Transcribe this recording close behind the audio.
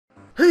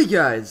Hey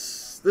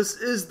guys, this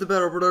is the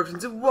Battle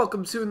Productions and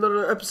welcome to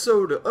another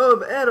episode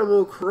of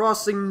Animal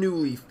Crossing New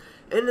Leaf.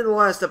 And in the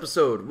last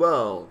episode,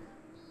 well,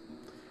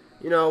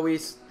 we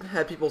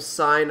had people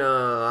sign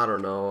I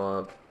don't know,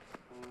 a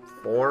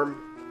form.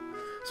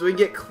 So we can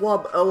get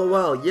Club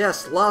LOL.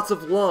 Yes, lots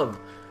of love.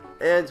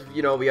 And,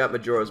 we got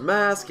Majora's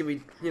Mask and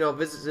we,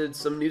 visited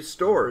some new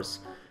stores.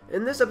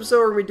 In this episode,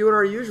 we're going to be doing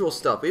our usual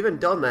stuff. We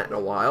haven't done that in a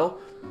while.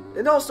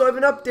 And also, I have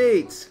an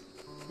update.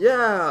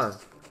 Yeah.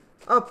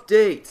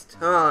 Update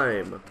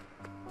time.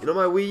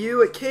 My Wii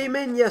U, it came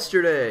in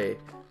yesterday.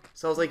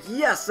 So I was like,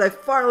 yes, I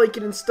finally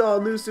can install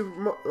new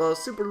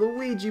Super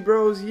Luigi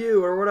Bros.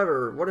 U, or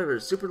whatever,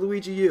 Super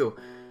Luigi U.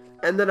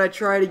 And then I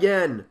tried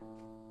again.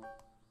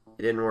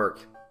 It didn't work.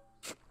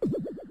 And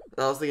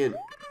I was thinking,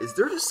 is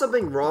there just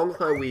something wrong with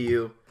my Wii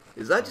U?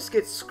 Does that just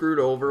get screwed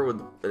over with,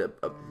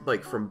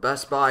 like, from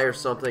Best Buy or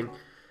something?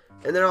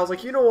 And then I was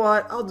like, you know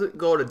what? I'll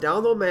go to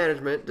download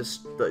management,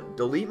 just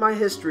delete my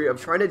history of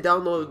trying to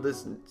download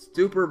this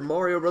Super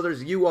Mario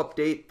Bros. U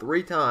update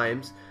 3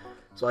 times.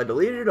 So I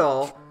deleted it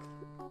all,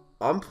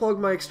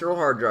 unplugged my external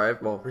hard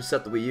drive, well,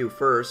 reset the Wii U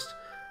first,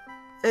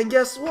 and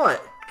guess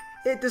what?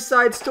 It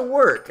decides to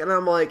work. And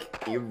I'm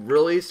like, you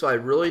really? So I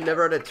really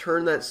never had to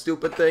turn that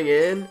stupid thing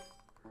in?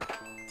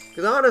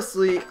 Because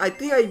honestly, I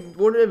think I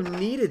wouldn't have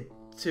needed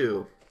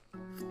to.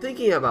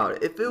 Thinking about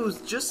it, if it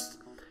was just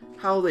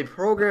how they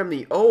program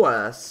the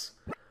OS,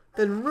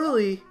 then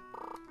really,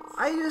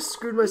 I just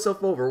screwed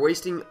myself over,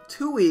 wasting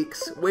 2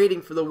 weeks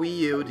waiting for the Wii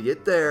U to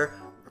get there,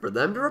 for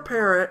them to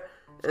repair it,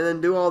 and then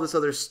do all this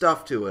other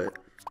stuff to it.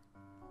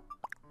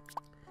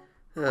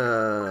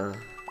 Gotta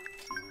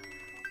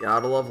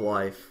love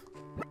life.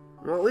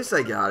 Well, at least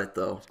I got it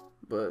though,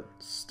 but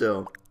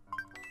still.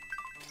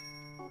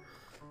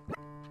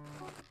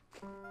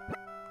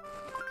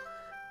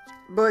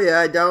 But yeah,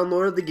 I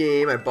downloaded the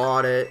game, I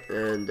bought it,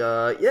 and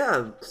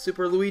yeah,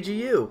 Super Luigi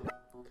U.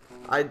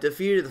 I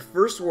defeated the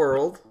first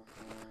world.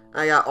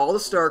 I got all the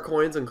star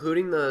coins,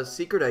 including the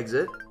secret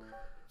exit.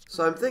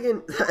 So I'm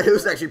thinking, it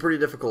was actually pretty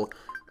difficult.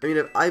 I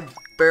mean, I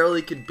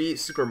barely could beat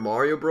Super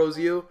Mario Bros.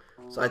 U.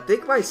 So I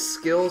think my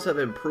skills have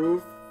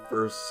improved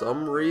for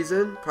some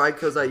reason. Probably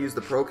because I use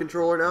the Pro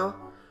Controller now,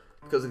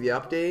 because of the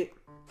update.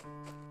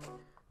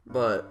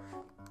 But,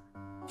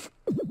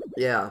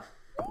 yeah,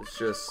 it's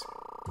just...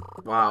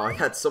 wow, I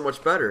got so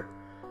much better.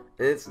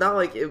 And it's not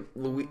like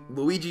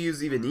Luigi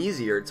U's even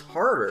easier, it's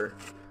harder.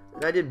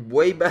 And I did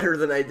way better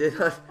than I did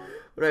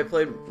when I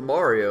played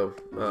Mario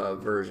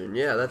version.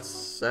 Yeah, that's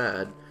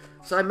sad.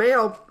 So I may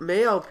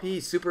LP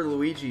Super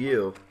Luigi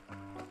U.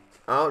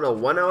 I don't know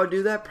when I would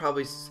do that,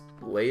 probably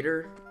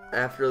later,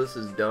 after this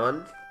is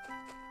done.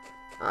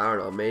 I don't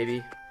know,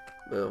 maybe.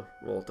 We'll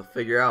have to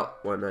figure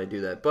out when I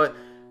do that. But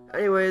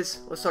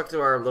anyways, let's talk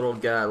to our little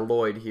guy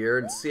Lloyd here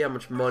and see how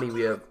much money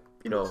we have,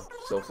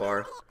 so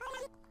far.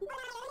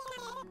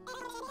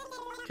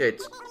 Okay,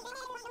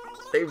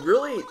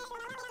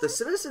 the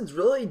citizens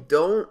really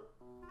don't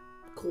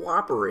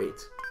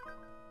cooperate.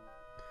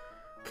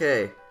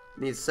 Okay,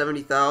 needs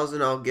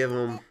 70,000, I'll give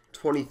them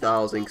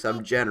 20,000 because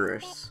I'm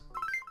generous.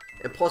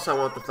 And plus I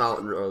want the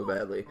fountain really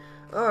badly.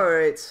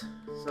 Alright,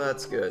 so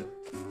that's good.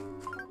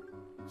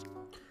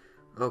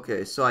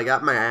 Okay, so I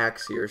got my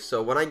axe here,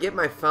 so when I get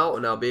my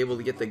fountain, I'll be able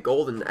to get the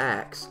golden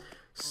axe.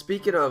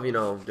 Speaking of, doing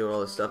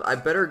all this stuff, I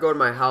better go to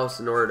my house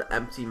in order to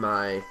empty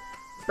my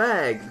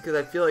bag, because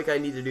I feel like I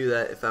need to do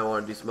that if I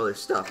want to do some other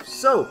stuff.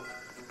 So,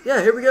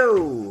 yeah, here we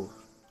go!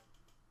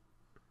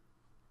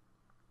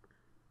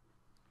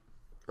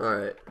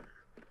 Alright.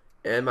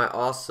 And my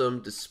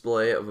awesome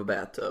display of a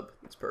bathtub.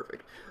 That's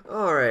perfect.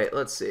 Alright,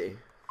 let's see.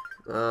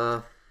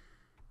 Can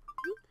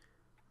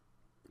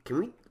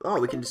we... oh,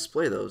 we can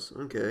display those.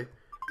 Okay.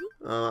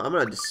 I'm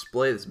gonna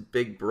display this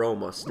big bro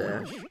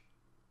mustache.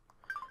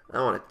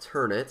 I want to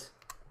turn it.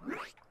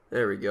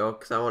 There we go,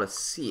 because I want to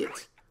see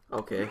it.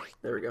 Okay,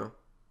 there we go.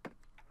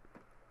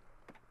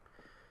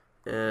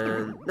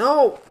 And...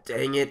 no!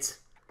 Dang it!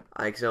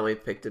 I accidentally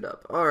picked it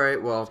up.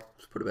 Alright, well,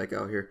 let's put it back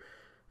out here.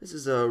 This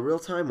is a real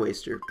time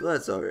waster, but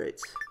that's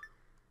alright.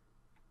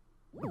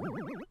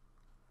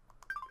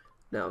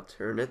 Now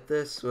turn it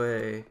this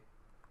way.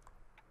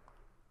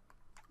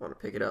 I want to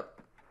pick it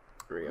up.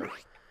 There we go.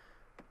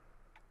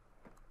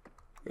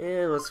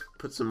 And let's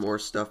put some more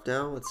stuff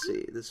down. Let's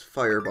see. This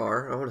fire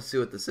bar. I want to see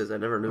what this is. I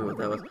never knew what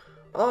that was.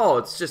 Oh,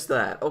 it's just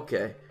that.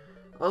 Okay.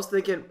 I was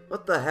thinking,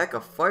 what the heck,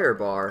 a fire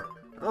bar?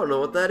 I don't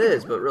know what that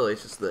is, but really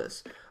it's just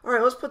this.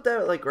 Alright, let's put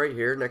that like right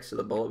here next to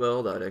the bullet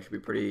bill. That would actually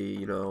be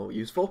pretty,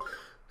 useful.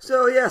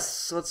 So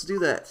yes, let's do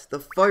that.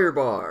 The fire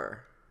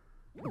bar.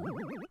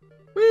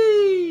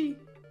 Whee!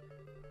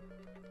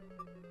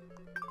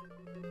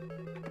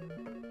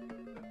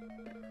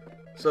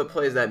 So it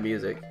plays that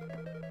music.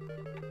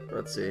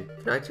 Let's see.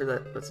 Can I turn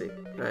that? Let's see.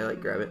 Can I,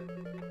 grab it?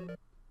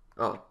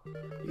 Oh.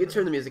 You can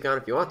turn the music on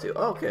if you want to.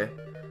 Oh, okay.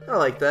 I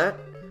like that.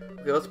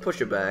 Okay, let's push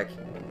it back.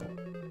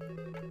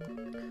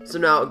 So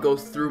now it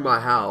goes through my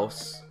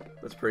house.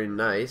 That's pretty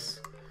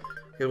nice.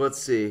 Okay, let's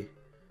see.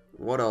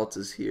 What else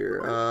is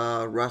here?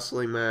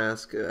 Wrestling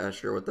mask.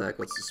 Sure, what the heck?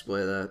 Let's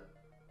display that.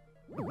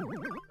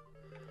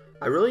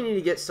 I really need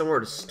to get somewhere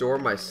to store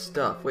my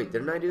stuff. Wait,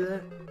 didn't I do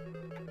that?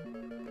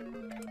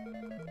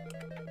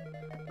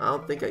 I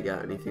don't think I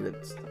got anything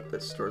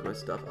that stores my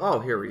stuff. Oh,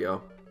 here we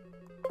go.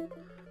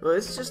 Well,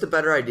 this is just a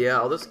better idea.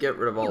 I'll just get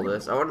rid of all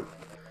this. I want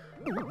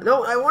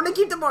to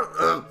keep them on.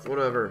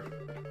 Whatever.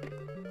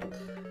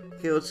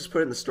 Okay, let's just put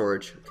it in the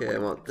storage. Okay, I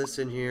want this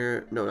in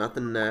here. No, not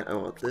the net. I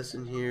want this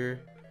in here.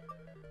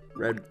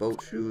 Red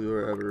boat shoes,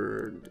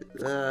 wherever. Do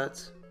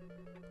that.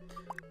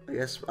 I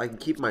guess I can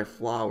keep my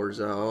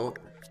flowers out.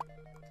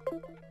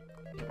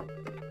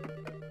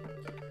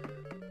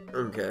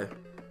 Okay.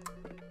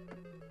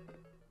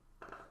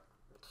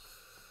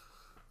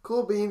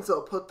 Cool beans,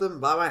 I'll put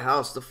them by my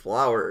house, the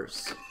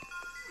flowers.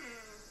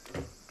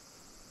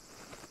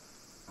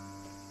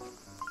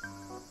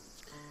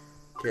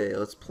 Okay,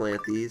 let's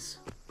plant these.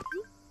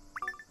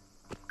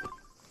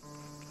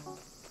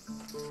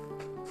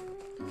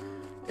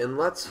 And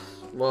let's,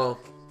 well,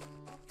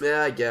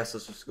 yeah, I guess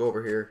let's just go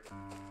over here.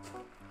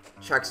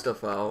 Check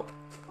stuff out.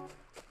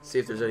 See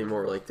if there's any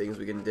more, like, things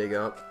we can dig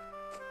up.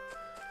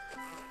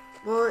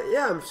 Well,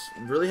 yeah,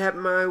 I'm really happy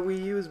my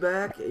Wii U is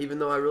back, even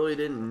though I really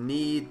didn't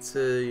need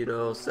to, you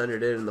know, send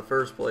it in the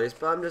first place,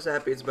 but I'm just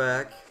happy it's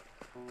back.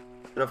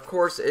 And of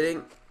course,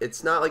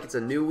 it's not like it's a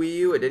new Wii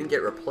U, it didn't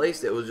get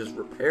replaced, it was just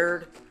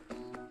repaired.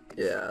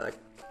 Yeah, that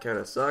kind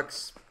of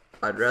sucks.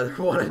 I'd rather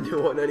want a new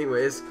one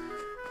anyways.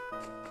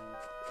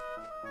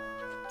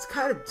 It's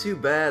kind of too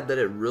bad that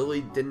it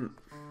really didn't,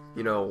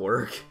 you know,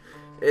 work.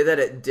 That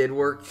it did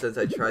work since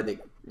I tried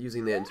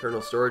using the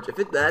internal storage. If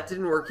that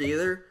didn't work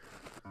either,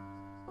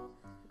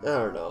 I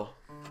don't know.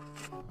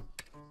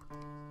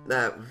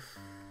 I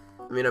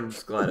mean, I'm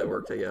just glad it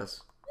worked, I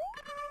guess.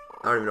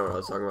 I don't even know what I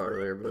was talking about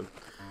earlier, but...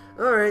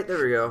 Alright,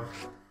 there we go.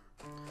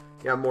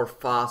 Got more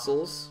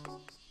fossils.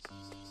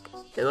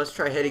 And let's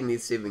try hitting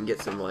these, see if we can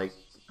get some, like,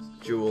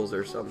 jewels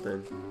or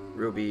something.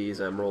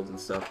 Rubies, emeralds, and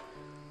stuff.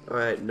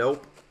 Alright,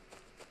 nope.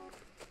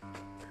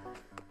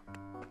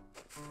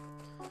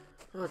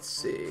 Let's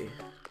see.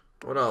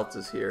 What else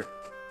is here?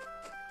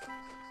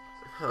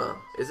 Huh.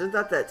 Isn't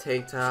that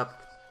tank top?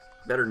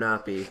 Better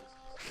not be.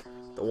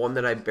 The one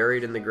that I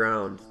buried in the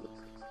ground.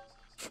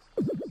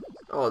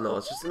 Oh no,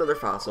 it's just another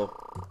fossil.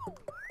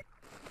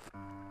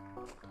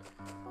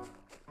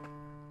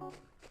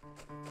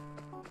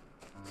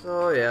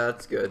 So yeah,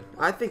 that's good.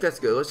 I think that's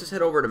good. Let's just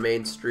head over to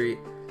Main Street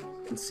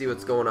and see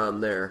what's going on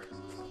there.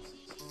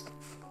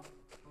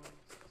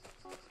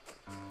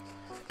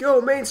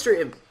 Go Main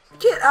Street and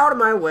get out of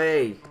my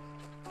way!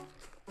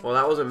 Well,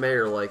 that wasn't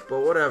mayor-like,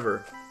 but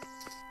whatever.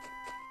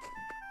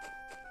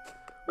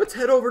 Let's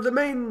head over to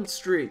Main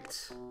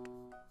Street.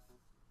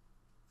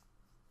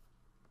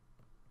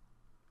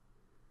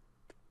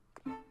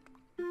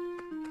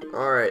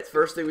 Alright,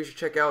 first thing we should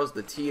check out is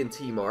the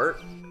TNT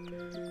Mart.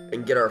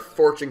 And get our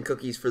fortune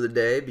cookies for the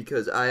day,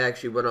 because I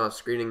actually went off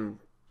screen and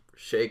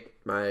shake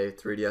my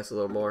 3DS a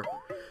little more.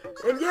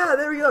 And yeah,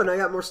 there we go, and I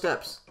got more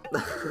steps.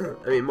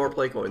 I mean, more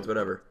play coins,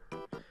 whatever.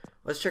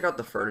 Let's check out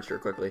the furniture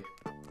quickly.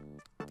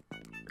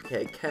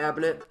 Okay,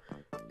 cabinet.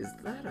 Is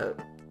that a...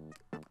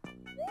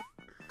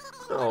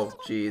 Oh,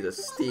 geez, a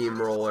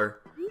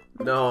steamroller.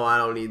 No, I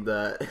don't need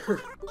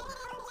that.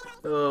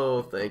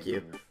 Oh, thank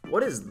you.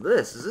 What is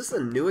this? Is this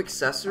a new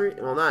accessory?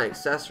 Well, not an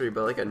accessory,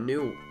 but like a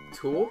new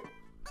tool?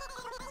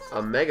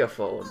 A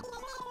megaphone.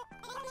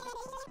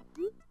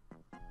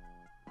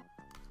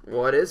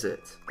 What is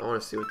it? I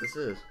want to see what this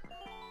is.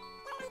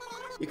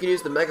 You can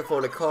use the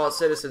megaphone to call out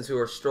citizens who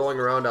are strolling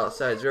around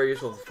outside. It's very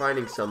useful for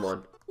finding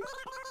someone.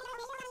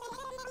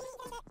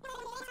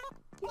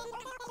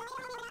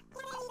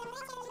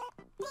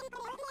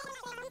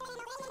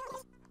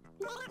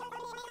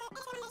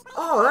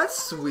 Oh,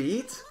 that's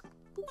sweet.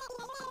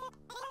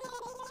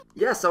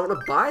 Yes, I want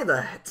to buy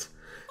that.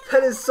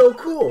 That is so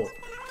cool.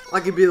 I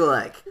could be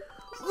like,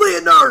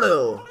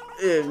 Leonardo!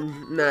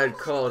 And I'd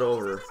call it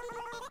over.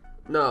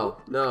 No,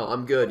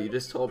 I'm good. You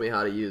just told me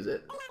how to use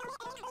it.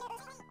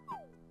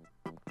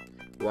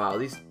 Wow,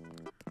 these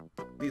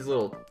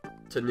little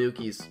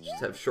tanukis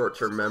just have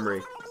short-term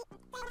memory.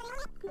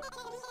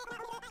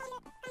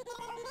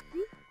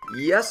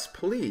 Yes,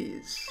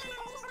 please.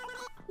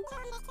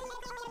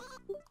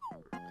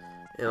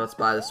 And let's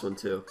buy this one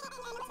too.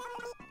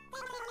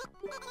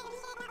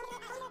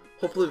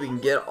 Hopefully we can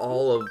get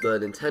all of the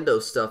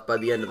Nintendo stuff by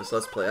the end of this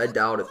Let's Play. I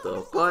doubt it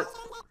though, but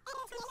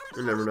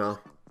you never know.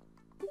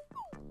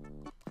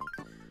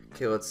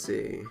 Okay, let's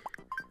see.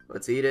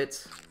 Let's eat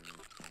it.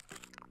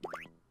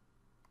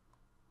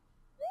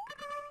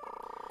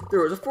 There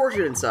was a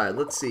fortune inside.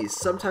 Let's see.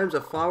 Sometimes a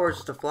flower is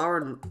just a flower,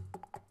 and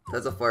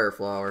that's a fire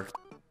flower.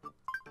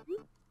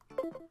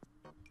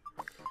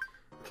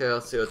 Okay,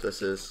 let's see what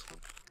this is.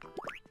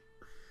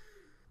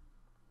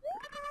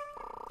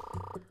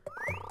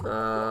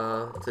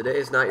 Today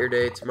is not your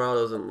day. Tomorrow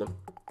doesn't look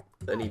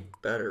any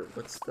better.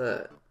 What's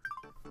that?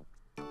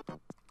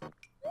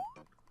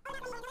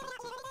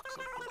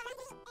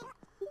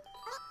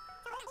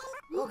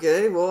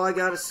 Okay, well I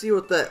gotta see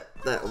what that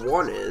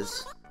one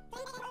is.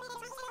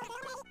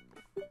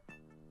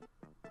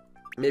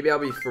 Maybe I'll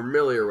be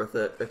familiar with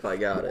it if I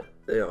got it.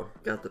 You know,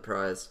 got the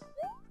prize.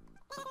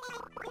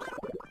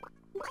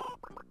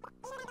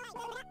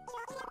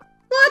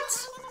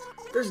 What?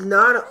 There's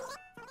not a...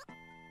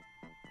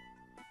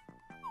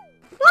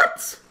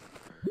 What?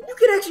 You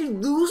can actually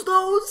lose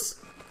those?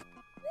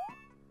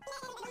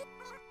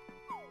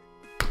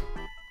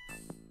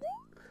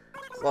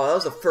 Wow, that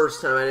was the first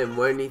time I didn't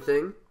win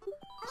anything.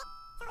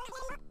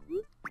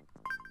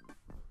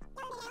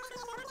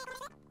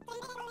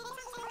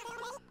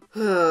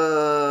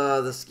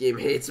 This game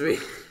hates me.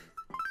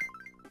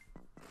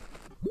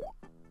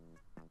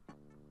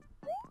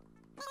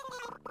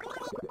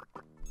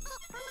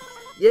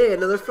 Yay,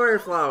 another fire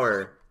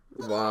flower.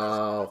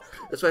 Wow.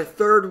 That's my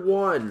third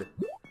one.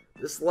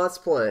 This Let's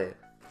Play.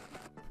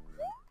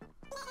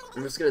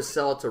 I'm just gonna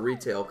sell it to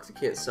retail because you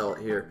can't sell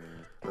it here.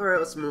 Alright,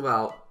 let's move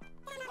out.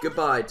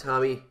 Goodbye,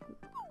 Tommy.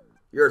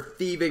 You're a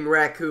thieving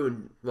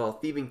raccoon. Well,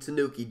 thieving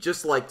tanuki,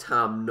 just like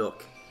Tom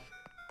Nook.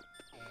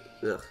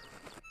 Ugh.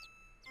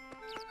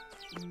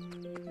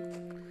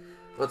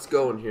 Let's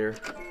go in here.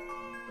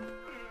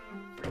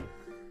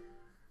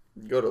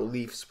 Go to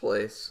Leaf's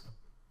place.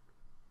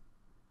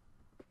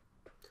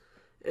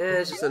 And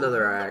it's just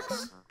another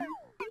axe.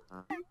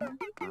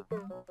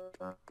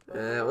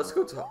 Let's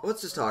go talk.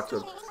 Let's just talk to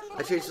him.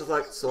 I change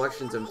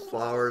selections in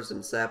flowers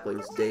and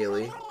saplings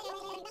daily.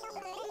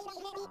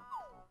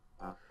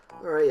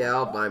 Alright, yeah,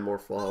 I'll buy more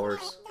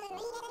flowers.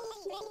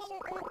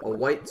 A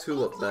white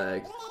tulip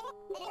bag.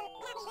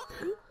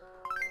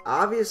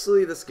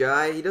 Obviously, this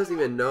guy, he doesn't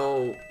even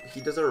know,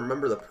 he doesn't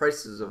remember the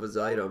prices of his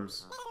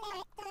items.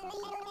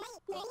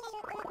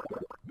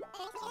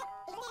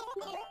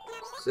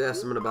 So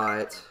yes, I'm gonna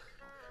buy it.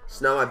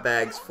 So now my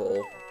bag's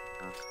full.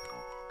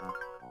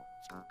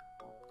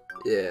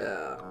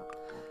 Yeah.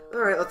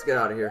 Alright, let's get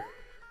out of here.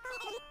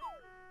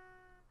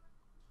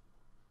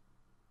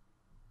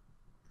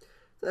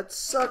 That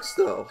sucks,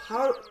 though.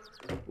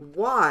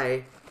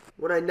 Why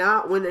would I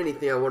not win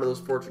anything on one of those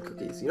fortune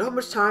cookies? You know how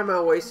much time I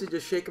wasted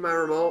just shaking my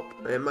remote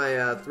and my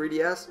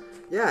 3DS?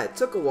 Yeah, it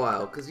took a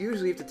while, because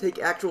usually you have to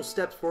take actual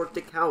steps for it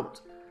to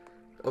count.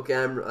 Okay,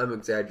 I'm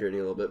exaggerating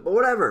a little bit, but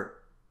whatever.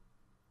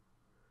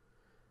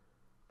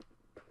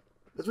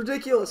 That's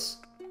ridiculous.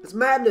 It's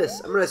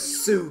madness. I'm gonna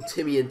sue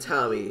Timmy and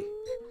Tommy.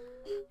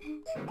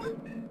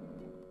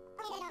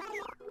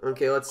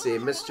 Okay, let's see,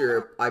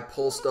 Mr. I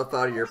pull stuff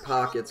out of your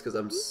pockets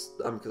because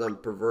I'm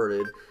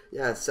perverted.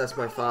 Yeah, assess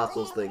my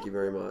fossils. Thank you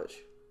very much.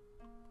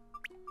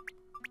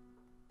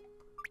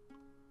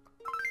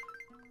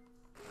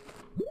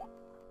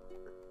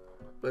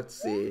 Let's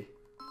see.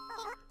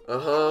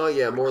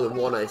 Yeah, more than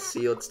one I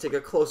see. Let's take a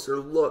closer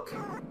look.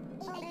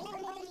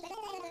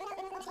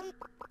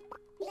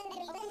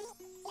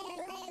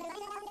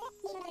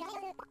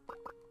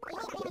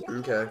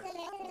 Okay.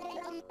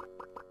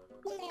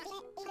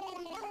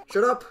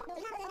 Shut up!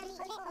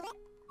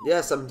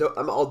 Yes,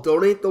 I'll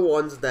donate the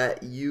ones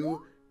that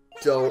you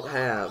don't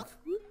have.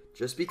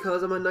 Just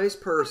because I'm a nice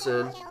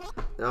person,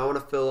 now I want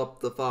to fill up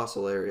the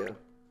fossil area.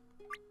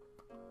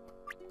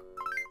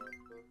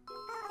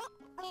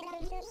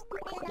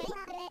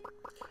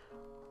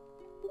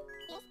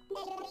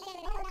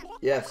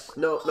 Yes,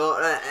 no,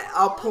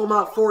 I'll pull them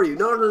out for you.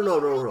 No.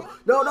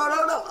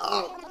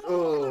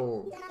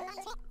 Oh.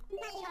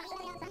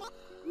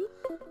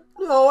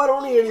 No, I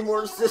don't need any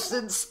more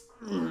assistance.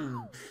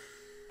 I'm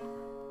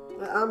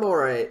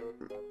alright.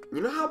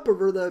 You know how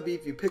perverted that would be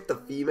if you picked a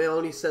female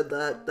and he said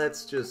that?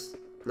 That's just...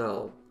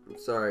 No. I'm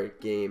sorry,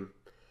 game.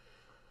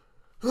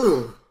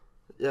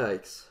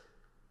 Yikes.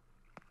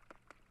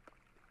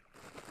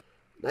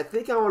 I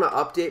think I want to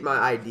update my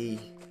ID.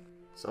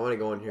 So I want to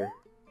go in here.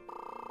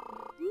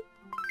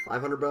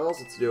 500 bells?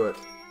 Let's do it.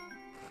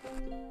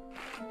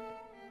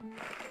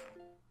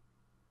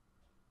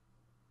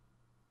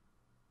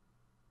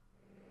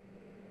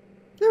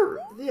 There,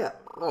 yeah.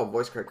 Oh,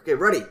 voice crack. Okay,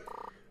 ready.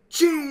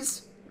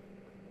 Cheese!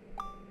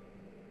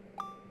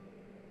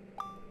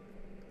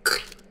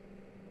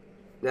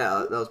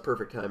 Yeah, that was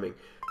perfect timing.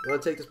 I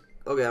want to take this...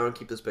 Okay, I want to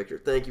keep this picture.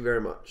 Thank you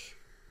very much.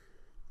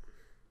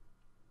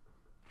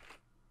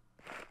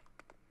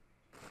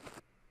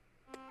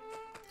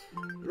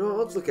 You know what?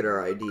 Let's look at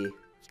our ID.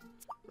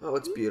 Oh,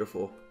 it's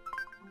beautiful.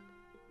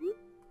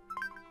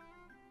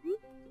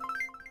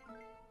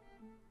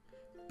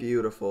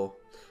 Beautiful.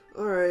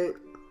 Alright.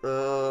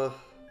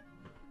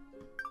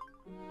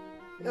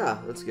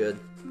 Yeah, that's good.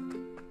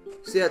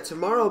 So yeah,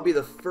 tomorrow will be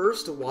the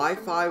first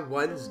Wi-Fi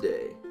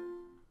Wednesday.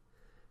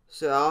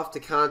 So I'll have to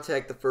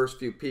contact the first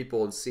few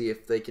people and see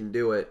if they can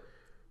do it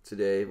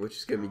today, which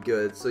is going to be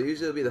good. So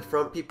usually it'll be the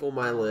front people on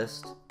my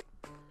list.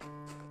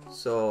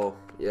 So,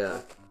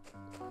 yeah.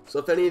 So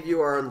if any of you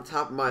are on the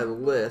top of my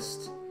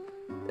list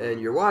and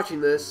you're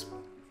watching this,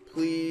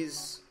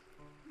 please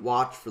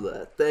watch for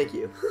that. Thank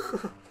you.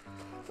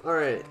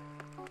 Alright,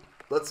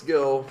 let's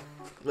go.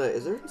 Wait,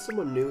 is there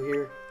someone new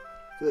here?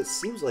 It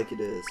seems like it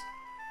is.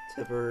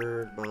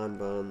 Tepper, Bon,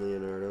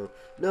 Leonardo.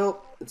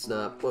 Nope, it's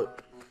not,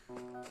 but I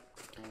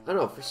don't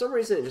know, for some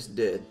reason it just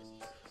did.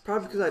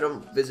 Probably because I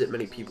don't visit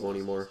many people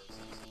anymore.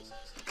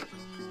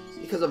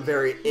 because I'm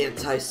very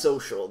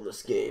antisocial in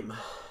this game.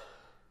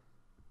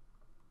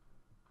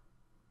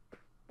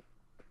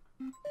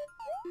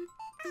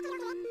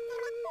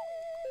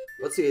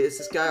 Let's see, is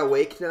this guy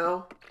awake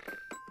now?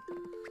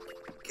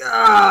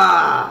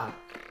 Ah!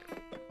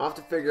 I'll have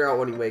to figure out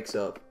when he wakes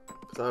up.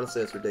 Because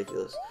honestly, that's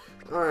ridiculous.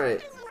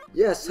 Alright.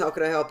 Yes, how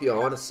can I help you? I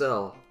want to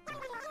sell.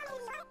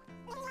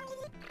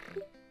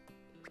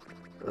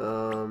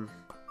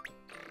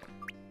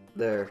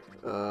 There.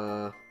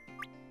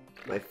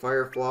 My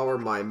fire flower,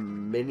 my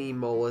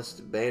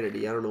minimalist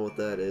vanity. I don't know what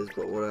that is,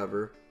 but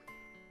whatever.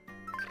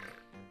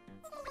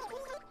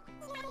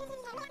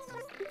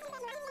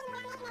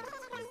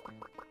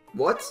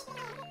 What?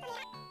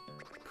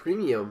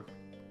 Premium?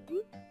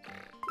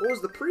 What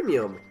was the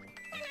premium?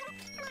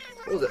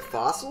 What was it,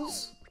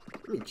 fossils?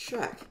 Let me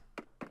check.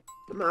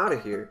 I'm out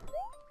of here.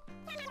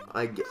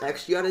 I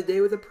actually got a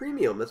day with a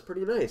premium. That's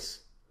pretty nice.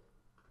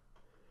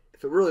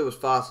 If it really was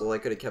fossil, I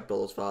could have kept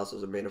all those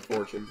fossils and made a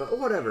fortune. But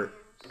whatever.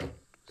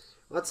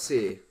 Let's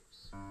see.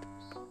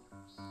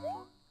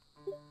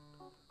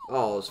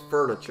 Oh, it's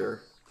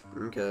furniture.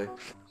 Okay.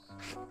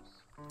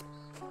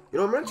 You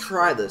know, I'm going to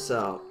try this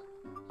out.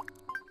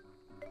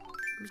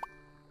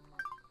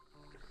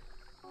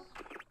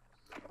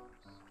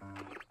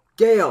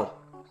 Gale!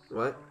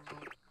 What?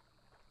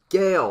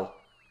 Gale!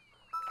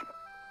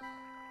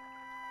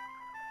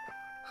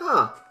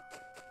 Huh.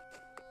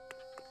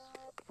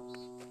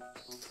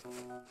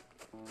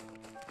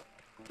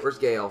 Where's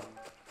Gale?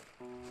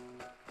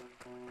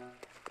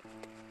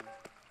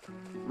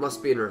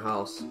 Must be in her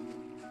house.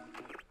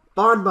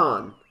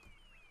 Bonbon!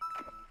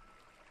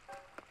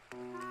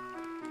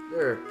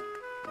 There.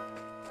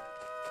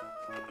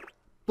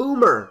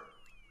 Boomer!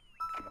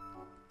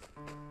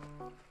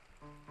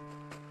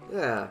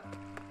 Yeah.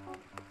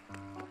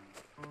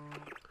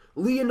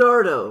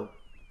 Leonardo!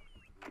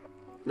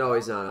 No,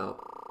 he's not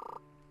out.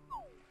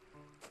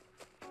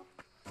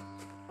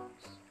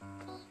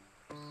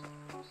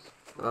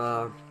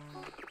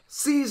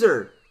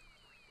 Caesar!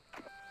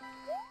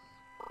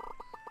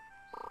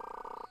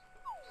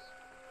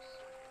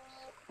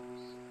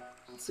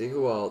 Let's see,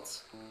 who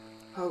else?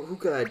 Who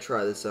could I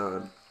try this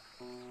on?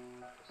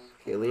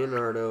 Okay,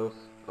 Leonardo.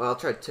 Oh, I'll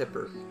try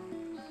Tipper.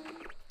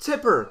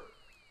 Tipper!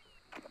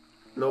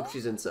 Nope,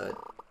 she's inside.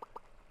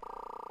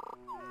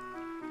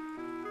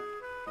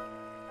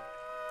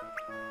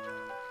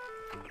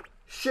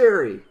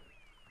 Sherry!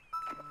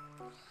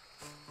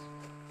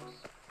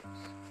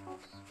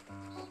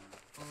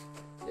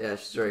 Yeah,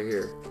 she's right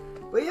here.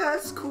 But yeah,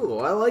 that's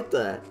cool. I like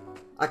that.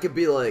 I could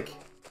be like,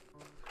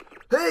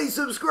 hey,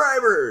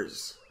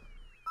 subscribers!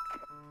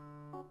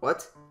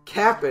 What?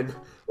 Cappin?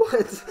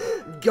 What?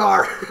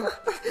 Gar?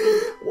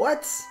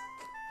 What?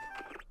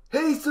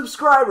 Hey,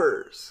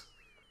 subscribers!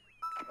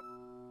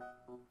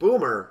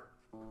 Boomer.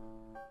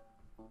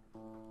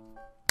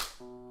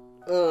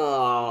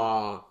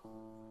 Oh.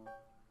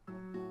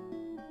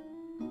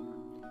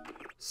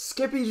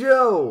 Skippy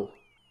Joe.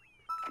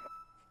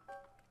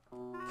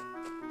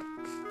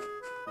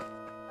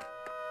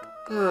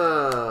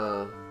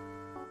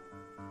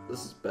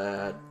 This is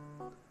bad.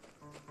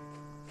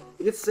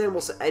 You get to say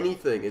almost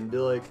anything and be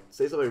like,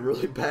 say something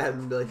really bad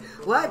and be like,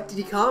 what? Did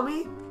he call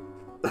me?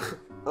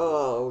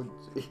 Oh,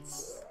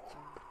 jeez.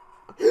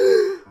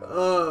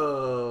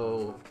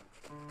 Oh,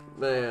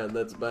 man,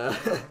 that's bad.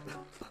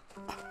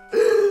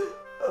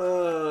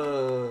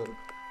 I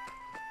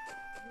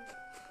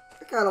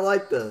kind of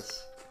like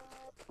this.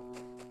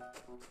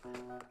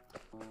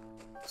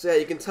 So yeah,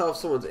 you can tell if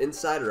someone's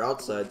inside or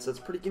outside, so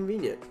that's pretty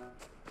convenient.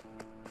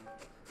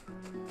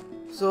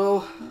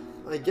 So,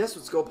 I guess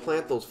let's go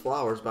plant those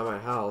flowers by my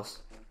house.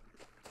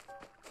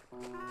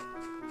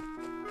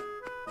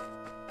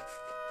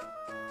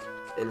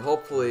 And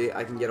hopefully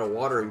I can get a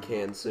watering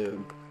can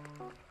soon.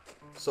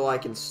 So I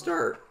can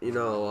start, you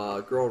know,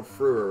 growing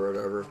fruit or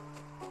whatever.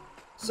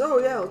 So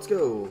yeah, let's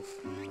go.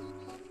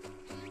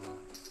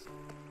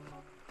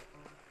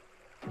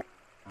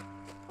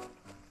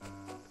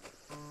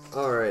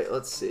 Alright,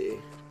 let's see.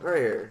 Right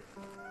here.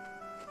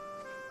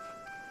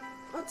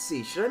 Let's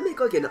see, should I make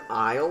like an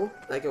aisle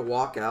that I can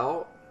walk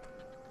out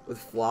with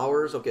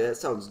flowers? Okay, that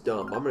sounds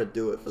dumb. I'm gonna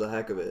do it for the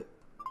heck of it.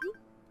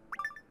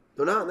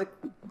 No, not in the...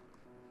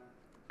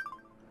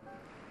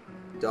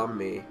 Dumb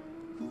me.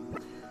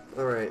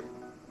 Alright.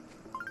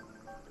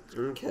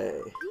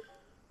 Okay.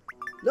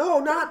 No,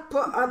 not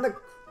put on the...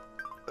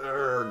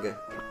 Urgh.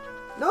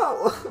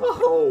 No!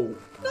 Oh!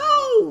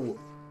 No!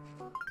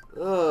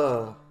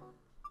 Ugh.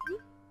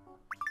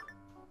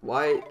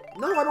 Why?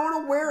 No, I don't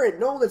want to wear it.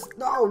 No, that's...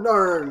 No, no,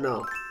 no, no,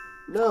 no.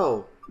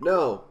 No,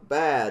 no.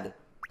 Bad.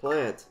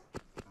 Plant.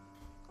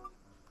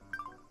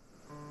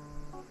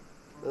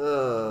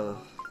 Ugh.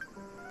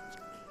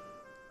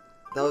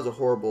 That was a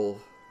horrible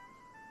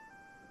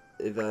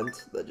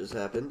event that just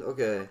happened.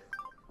 Okay.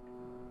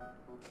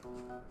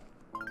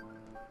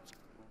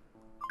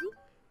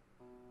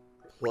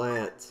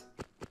 Plant.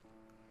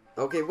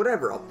 Okay,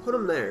 whatever. I'll put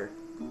them there.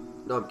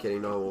 No, I'm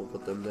kidding. No, I won't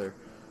put them there.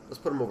 Let's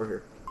put them over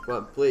here. Come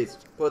on, please.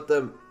 Put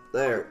them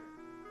there.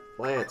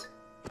 Plant.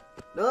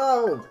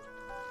 No!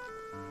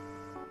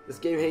 This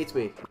game hates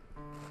me.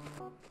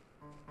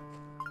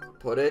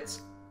 Put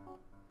it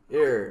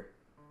here.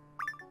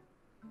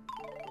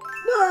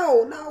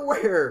 No, not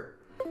where.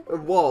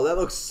 Whoa, that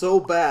looks so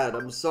bad.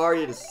 I'm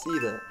sorry to see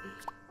that.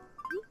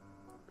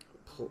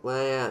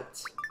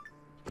 Plant.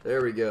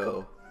 There we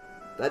go.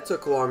 That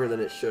took longer than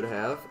it should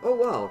have. Oh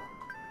well.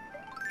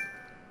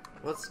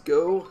 Let's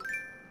go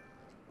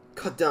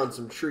cut down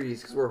some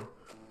trees because we're a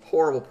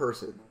horrible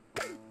person.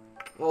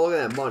 Oh, look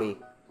at that money.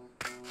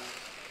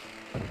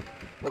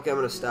 Okay, I'm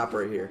gonna stop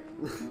right here.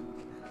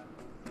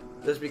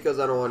 Just because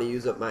I don't want to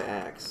use up my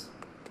axe.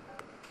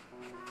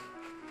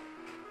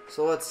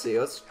 So let's see.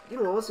 Let's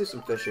do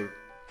some fishing.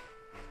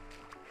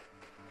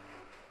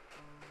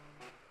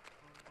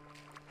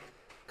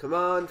 Come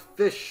on,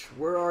 fish.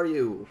 Where are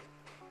you?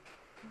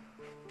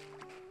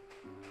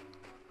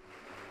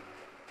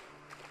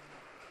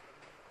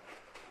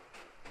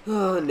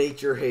 Oh,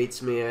 nature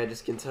hates me. I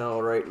just can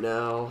tell right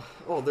now.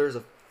 Oh, there's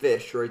a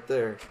fish right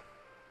there.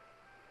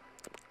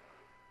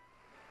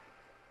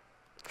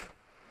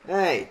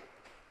 Hey!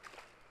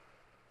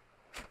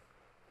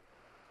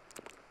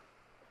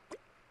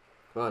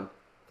 Come on,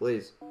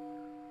 please.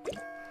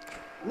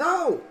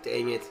 No!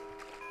 Dang it.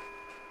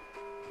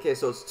 Okay,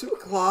 so it's 2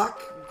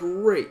 o'clock.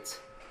 Great.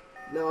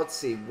 Now let's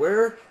see.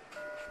 Where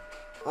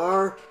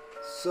are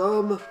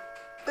some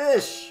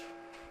fish?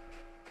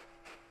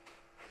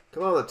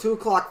 Come on, the 2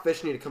 o'clock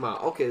fish need to come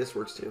out. Okay, this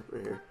works too.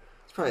 Right here.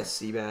 It's probably a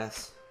sea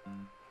bass.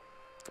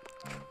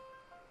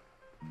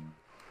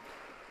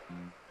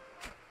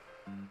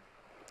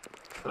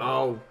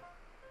 Oh.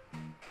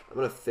 I'm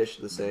gonna fish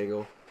this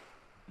angle.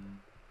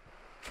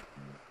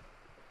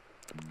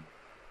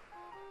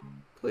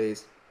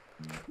 Please.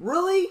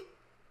 Really?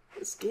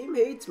 This game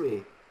hates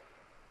me.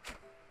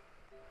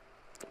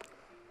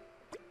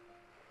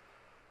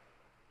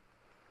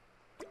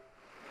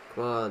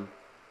 Come on.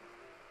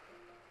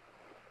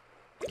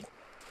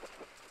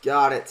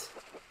 Got it.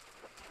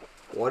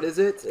 What is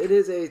it? It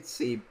is a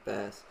sea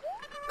bass.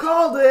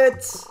 Called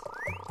it!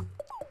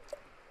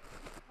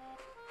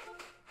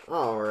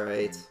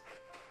 Alright.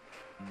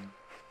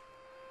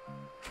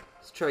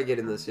 Let's try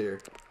getting this here.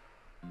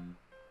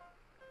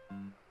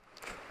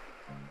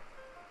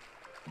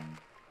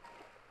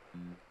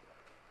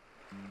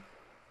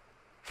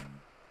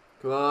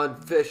 Come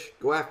on, fish.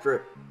 Go after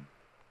it.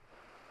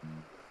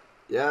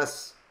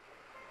 Yes.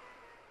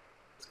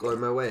 It's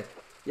going my way.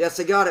 Yes,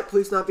 I got it.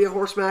 Please not be a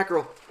horse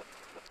mackerel.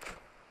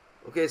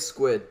 Okay,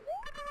 squid.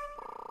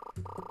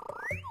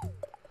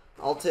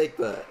 I'll take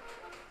that.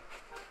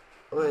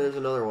 Oh, there's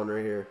another one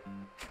right here.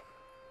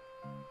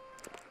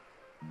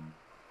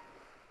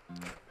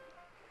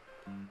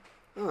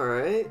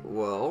 Alright,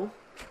 well,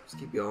 let's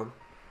keep going.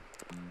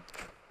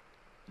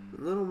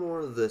 A little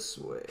more this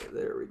way.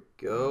 There we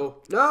go.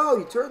 No,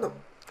 you turned them.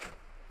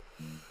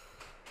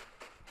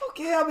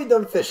 Okay, I'll be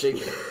done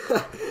fishing.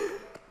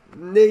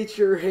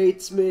 Nature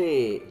hates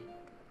me.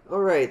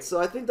 Alright,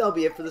 so I think that'll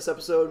be it for this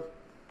episode.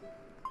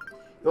 You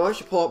know, I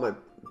should pull out my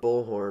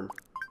bullhorn.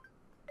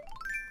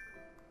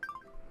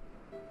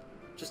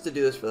 Just to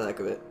do this for the heck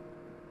of it.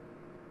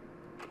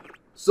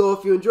 So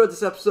if you enjoyed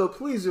this episode,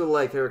 please do a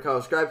like, favorite,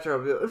 comment, subscribe, turn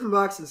on the info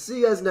box, and see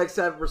you guys next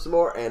time for some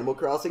more Animal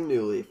Crossing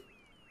New Leaf.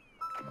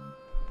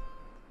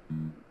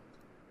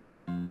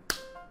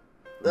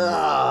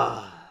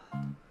 Ah.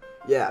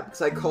 Yeah,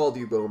 because I called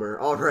you,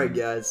 Boomer. Alright,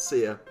 guys.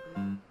 See ya.